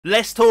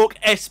Let's talk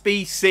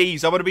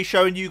SBCs. I'm going to be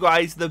showing you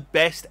guys the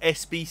best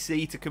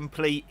SBC to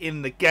complete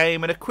in the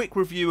game and a quick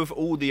review of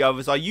all the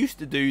others. I used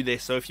to do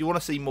this, so if you want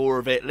to see more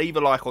of it, leave a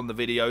like on the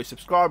video,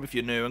 subscribe if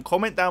you're new, and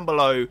comment down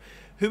below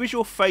who is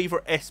your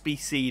favourite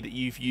SBC that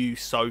you've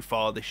used so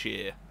far this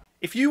year.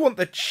 If you want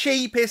the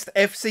cheapest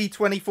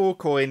FC24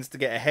 coins to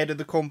get ahead of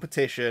the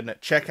competition,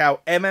 check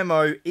out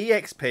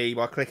MMOEXP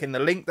by clicking the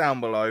link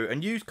down below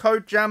and use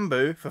code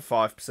JambooUK for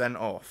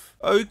 5% off.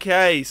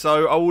 Okay,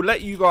 so I will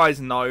let you guys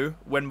know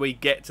when we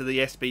get to the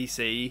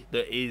SBC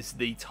that is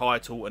the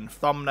title and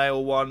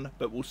thumbnail one,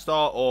 but we'll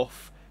start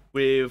off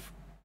with,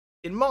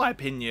 in my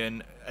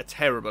opinion, a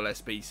terrible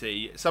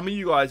SBC. Some of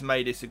you guys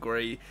may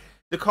disagree.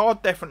 The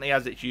card definitely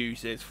has its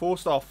uses.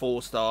 4-star,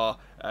 4-star,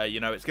 you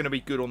know, it's going to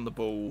be good on the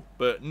ball.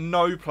 But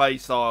no play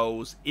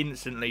styles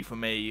instantly for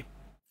me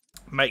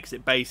makes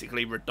it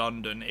basically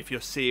redundant if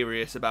you're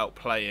serious about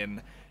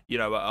playing, you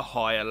know, at a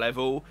higher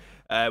level.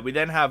 We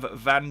then have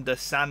Van der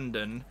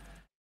Sanden.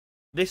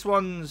 This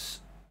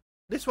one's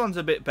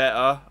a bit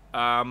better.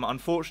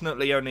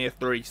 Unfortunately, only a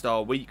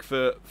 3-star weak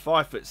foot,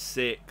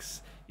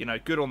 5'6". You know,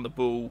 good on the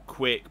ball,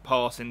 quick,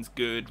 passing's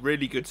good,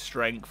 really good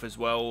strength as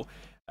well.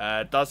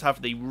 Does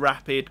have the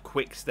rapid,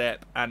 quick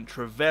step and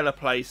Travella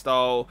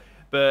playstyle,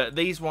 but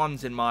these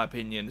ones, in my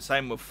opinion,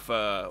 same with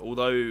Fur,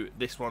 although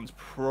this one's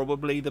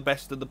probably the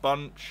best of the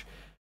bunch,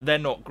 they're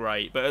not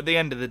great, but at the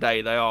end of the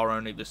day, they are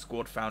only the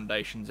Squad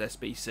Foundations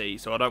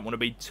SBC, so I don't want to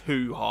be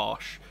too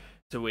harsh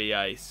to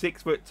EA.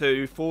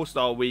 6'2",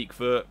 4-star weak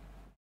foot,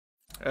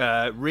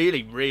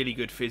 really, really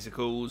good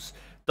physicals.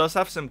 Does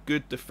have some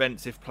good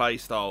defensive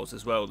playstyles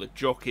as well. The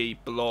jockey,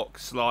 block,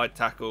 slide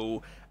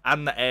tackle,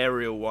 and the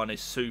aerial one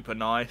is super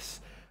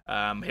nice.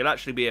 He'll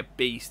actually be a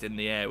beast in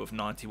the air with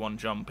 91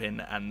 jumping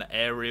and the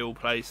aerial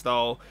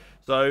playstyle.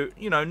 So,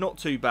 you know, not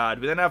too bad.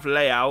 We then have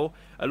Leao.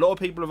 A lot of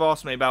people have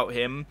asked me about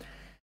him.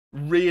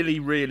 Really,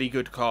 really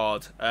good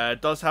card.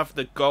 Does have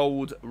the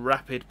gold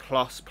rapid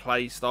plus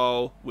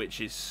playstyle, which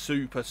is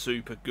super,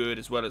 super good,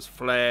 as well as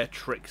flair,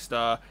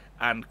 trickster,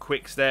 and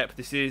quick step.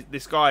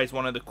 This guy is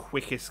one of the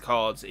quickest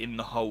cards in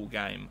the whole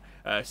game.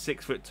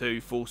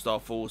 6'2",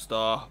 4-star,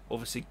 4-star.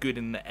 Obviously good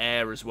in the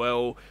air as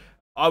well.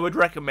 I would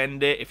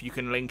recommend it if you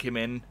can link him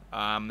in.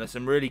 There's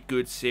some really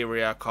good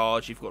Serie A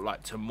cards. You've got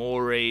like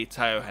Tomori,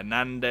 Teo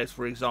Hernandez,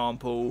 for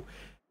example.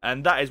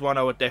 And that is one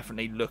I would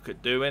definitely look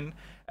at doing.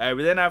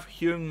 We then have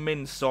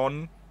Heung-min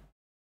Son.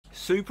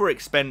 Super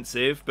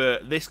expensive,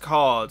 but this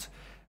card,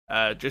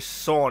 just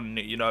Son,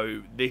 you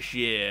know, this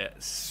year,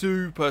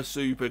 super,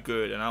 super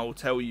good. And I will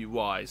tell you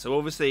why. So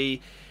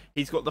obviously,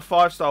 he's got the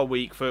 5-star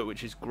weak foot,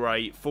 which is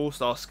great.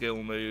 4-star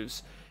skill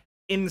moves.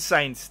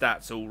 Insane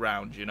stats all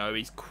round, you know.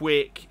 He's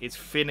quick, his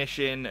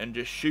finishing and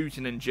just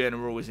shooting in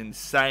general is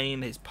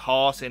insane. His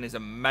passing is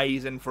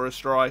amazing for a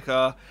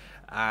striker.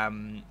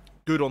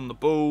 Good on the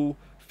ball.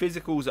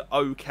 Physicals are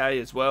okay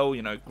as well,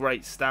 you know,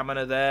 great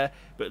stamina there.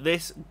 But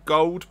this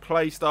gold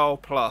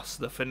playstyle plus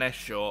the finesse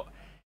shot,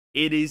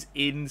 it is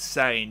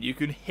insane. You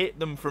can hit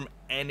them from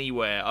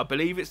anywhere. I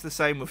believe it's the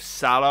same with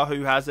Salah,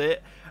 who has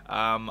it.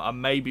 I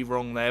may be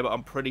wrong there, but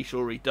I'm pretty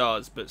sure he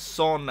does. But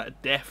Son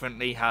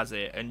definitely has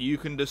it, and you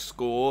can just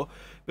score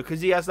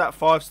because he has that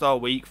 5-star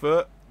weak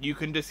foot. You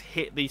can just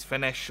hit these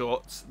finesse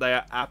shots. They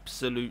are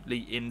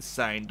absolutely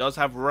insane. Does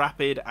have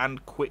rapid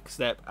and quick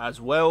step as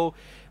well,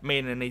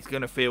 meaning he's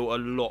going to feel a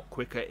lot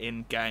quicker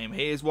in game.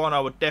 Here's one I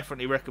would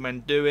definitely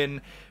recommend doing.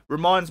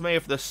 Reminds me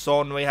of the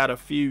Son we had a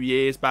few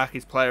years back,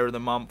 his player of the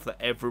month that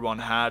everyone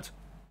had.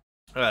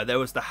 There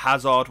was the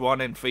Hazard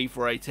one in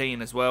FIFA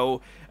 18 as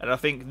well, and I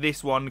think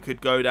this one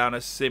could go down a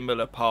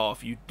similar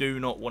path. You do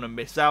not want to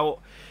miss out.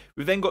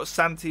 We've then got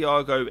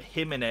Santiago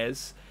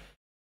Jimenez.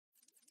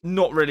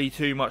 Not really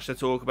too much to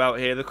talk about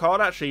here. The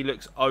card actually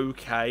looks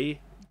okay,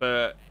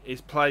 but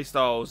his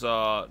playstyles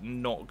are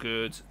not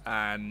good,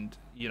 and,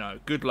 you know,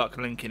 good luck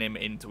linking him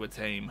into a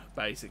team,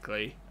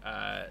 basically.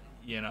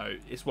 You know,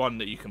 it's one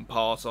that you can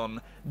pass on.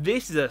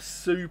 This is a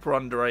super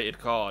underrated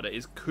card. It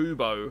is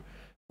Kubo.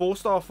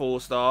 4-star,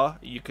 4-star.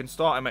 You can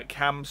start him at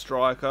cam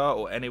striker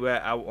or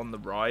anywhere out on the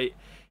right.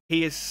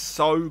 He is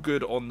so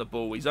good on the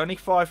ball. He's only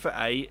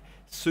 5'8",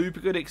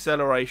 super good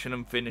acceleration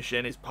and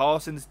finishing. His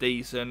passing's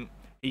decent.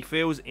 He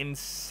feels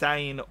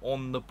insane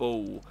on the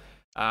ball.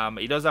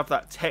 He does have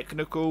that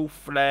technical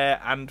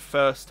flair and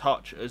first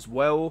touch as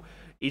well.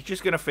 He's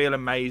just going to feel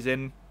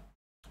amazing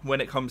when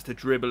it comes to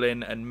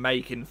dribbling and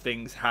making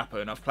things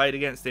happen. I've played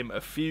against him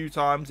a few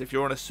times. If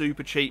you're on a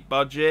super cheap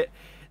budget,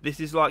 this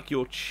is like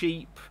your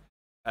cheap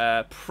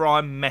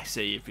prime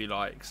Messi, if you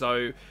like.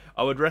 So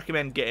I would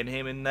recommend getting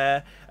him in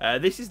there.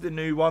 This is the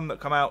new one that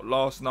came out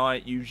last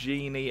night,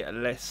 Eugenie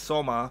Le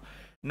Sommer.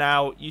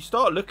 Now you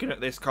start looking at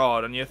this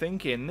card and you're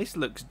thinking this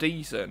looks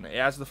decent. It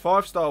has the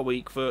 5-star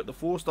weak foot, the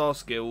 4-star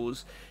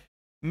skills,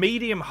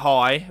 medium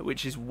high,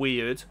 which is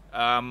weird.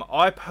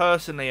 I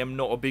personally am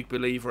not a big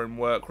believer in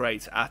work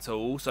rates at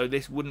all, so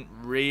this wouldn't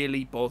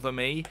really bother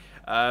me.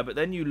 But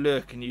then you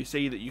look and you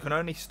see that you can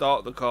only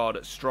start the card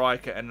at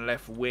striker and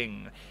left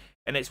wing.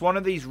 And it's one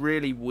of these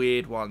really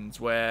weird ones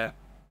where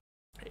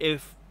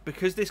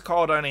because this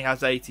card only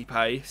has 80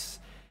 pace,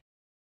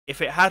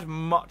 if it had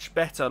much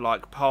better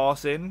like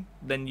passing,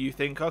 then you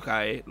think,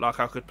 okay, like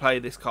I could play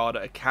this card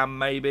at a cam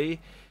maybe.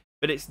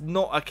 But it's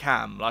not a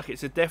cam. Like,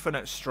 it's a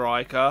definite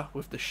striker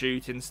with the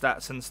shooting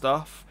stats and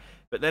stuff.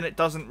 But then it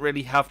doesn't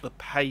really have the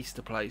pace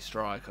to play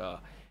striker.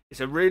 It's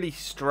a really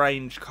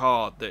strange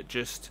card that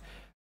just...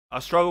 I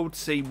struggle to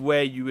see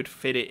where you would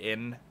fit it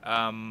in.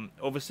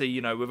 Obviously,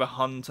 you know, with a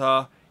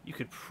hunter, you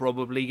could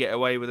probably get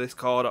away with this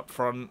card up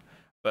front.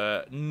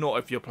 But not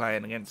if you're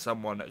playing against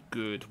someone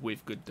good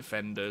with good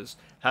defenders.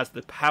 Has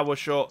the power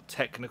shot,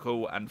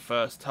 technical, and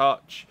first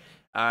touch.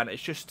 And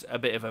it's just a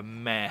bit of a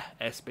meh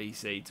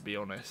SBC, to be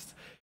honest.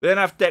 We then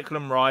have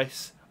Declan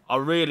Rice. I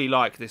really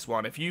like this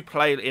one. If you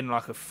play in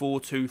like a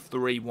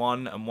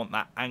 4-2-3-1 and want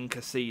that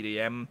anchor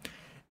CDM,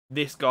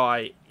 this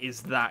guy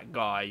is that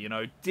guy. You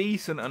know,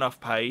 decent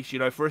enough pace. You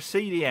know, for a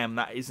CDM,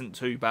 that isn't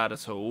too bad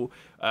at all.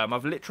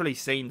 I've literally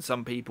seen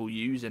some people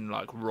using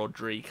like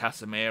Rodri,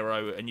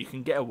 Casemiro, and you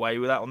can get away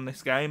with that on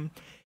this game.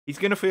 He's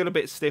going to feel a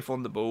bit stiff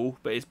on the ball,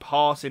 but his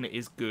passing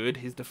is good,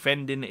 his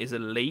defending is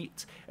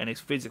elite, and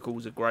his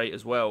physicals are great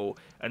as well.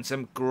 And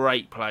some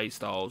great play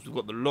styles. We've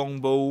got the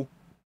long ball,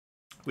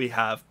 we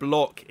have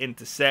block,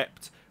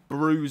 intercept,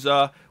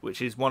 bruiser,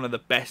 which is one of the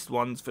best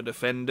ones for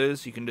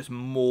defenders. You can just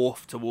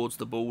morph towards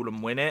the ball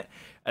and win it.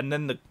 And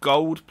then the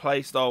gold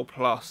play style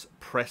plus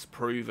press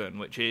proven,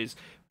 which is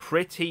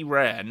pretty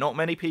rare. Not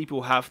many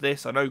people have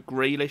this. I know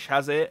Grealish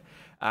has it.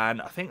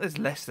 And I think there's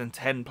less than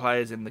 10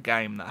 players in the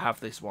game that have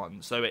this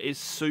one. So it is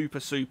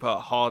super, super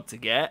hard to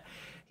get.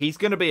 He's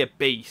going to be a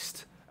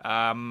beast.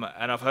 And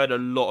I've heard a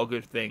lot of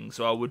good things.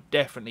 So I would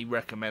definitely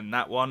recommend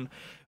that one.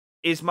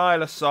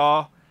 Ismail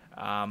Assar.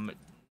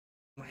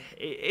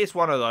 It's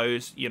one of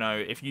those, you know,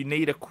 if you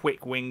need a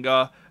quick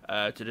winger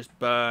to just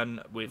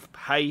burn with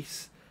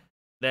pace,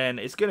 then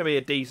it's going to be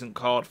a decent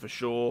card for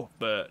sure.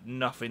 But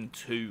nothing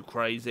too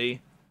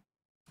crazy.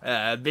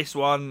 This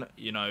one,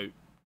 you know,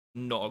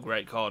 not a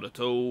great card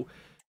at all.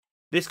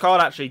 This card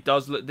actually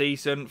does look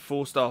decent.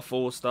 4-star,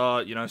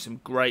 4-star. You know,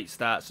 some great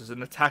stats. As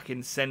an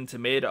attacking centre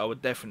mid, I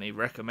would definitely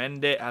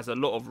recommend it. Has a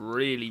lot of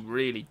really,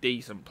 really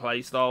decent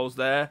play styles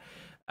there.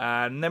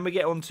 And then we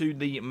get onto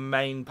the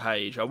main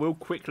page. I will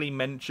quickly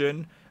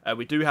mention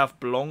we do have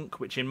Blanc,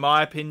 which in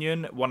my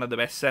opinion, one of the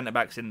best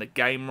centre-backs in the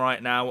game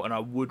right now. And I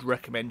would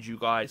recommend you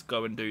guys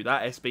go and do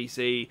that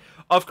SBC.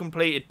 I've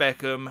completed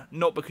Beckham,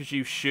 not because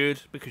you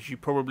should, because you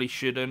probably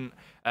shouldn't.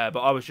 But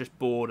I was just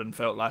bored and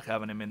felt like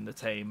having him in the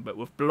team. But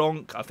with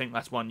Blanc, I think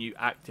that's one you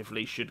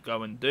actively should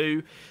go and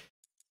do.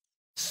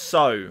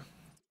 So,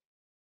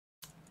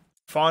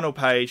 final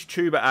page,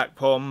 Tuba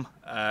Akpom,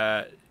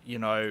 you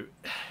know...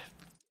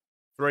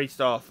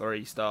 3-star,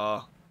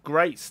 3-star.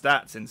 Great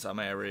stats in some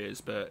areas,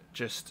 but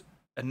just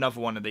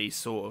another one of these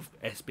sort of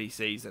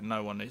SBCs that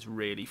no one is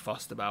really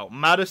fussed about.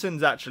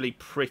 Maddison's actually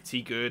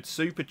pretty good.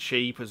 Super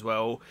cheap as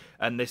well.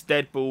 And this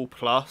Dead Ball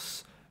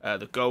Plus,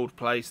 the gold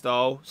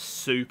playstyle,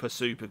 super,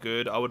 super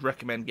good. I would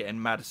recommend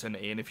getting Maddison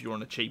in if you're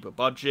on a cheaper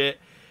budget.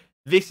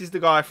 This is the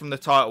guy from the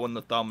title and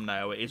the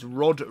thumbnail. It is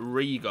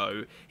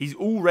Rodrigo. He's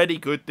already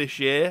good this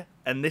year,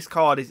 and this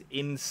card is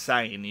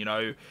insane, you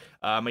know.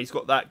 He's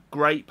got that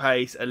great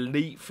pace,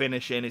 elite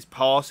finishing, his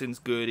passing's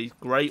good, he's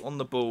great on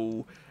the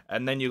ball,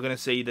 and then you're going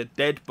to see the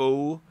dead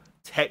ball,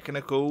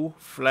 technical,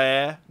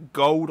 flair,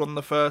 gold on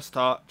the first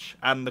touch,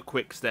 and the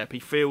quick step. He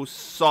feels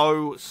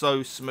so,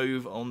 so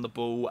smooth on the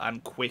ball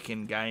and quick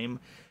in game.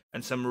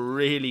 And some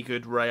really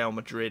good Real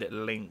Madrid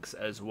links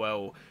as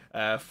well.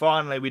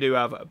 Finally, we do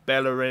have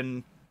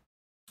Bellerin,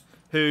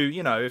 who,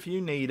 you know, if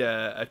you need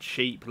a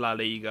cheap La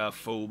Liga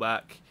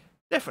fullback,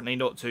 definitely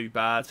not too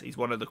bad. He's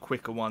one of the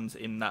quicker ones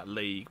in that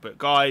league. But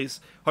guys,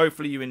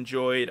 hopefully you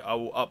enjoyed. I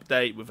will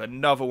update with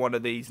another one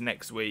of these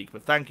next week.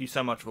 But thank you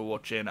so much for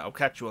watching. I'll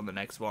catch you on the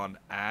next one,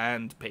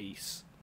 and peace.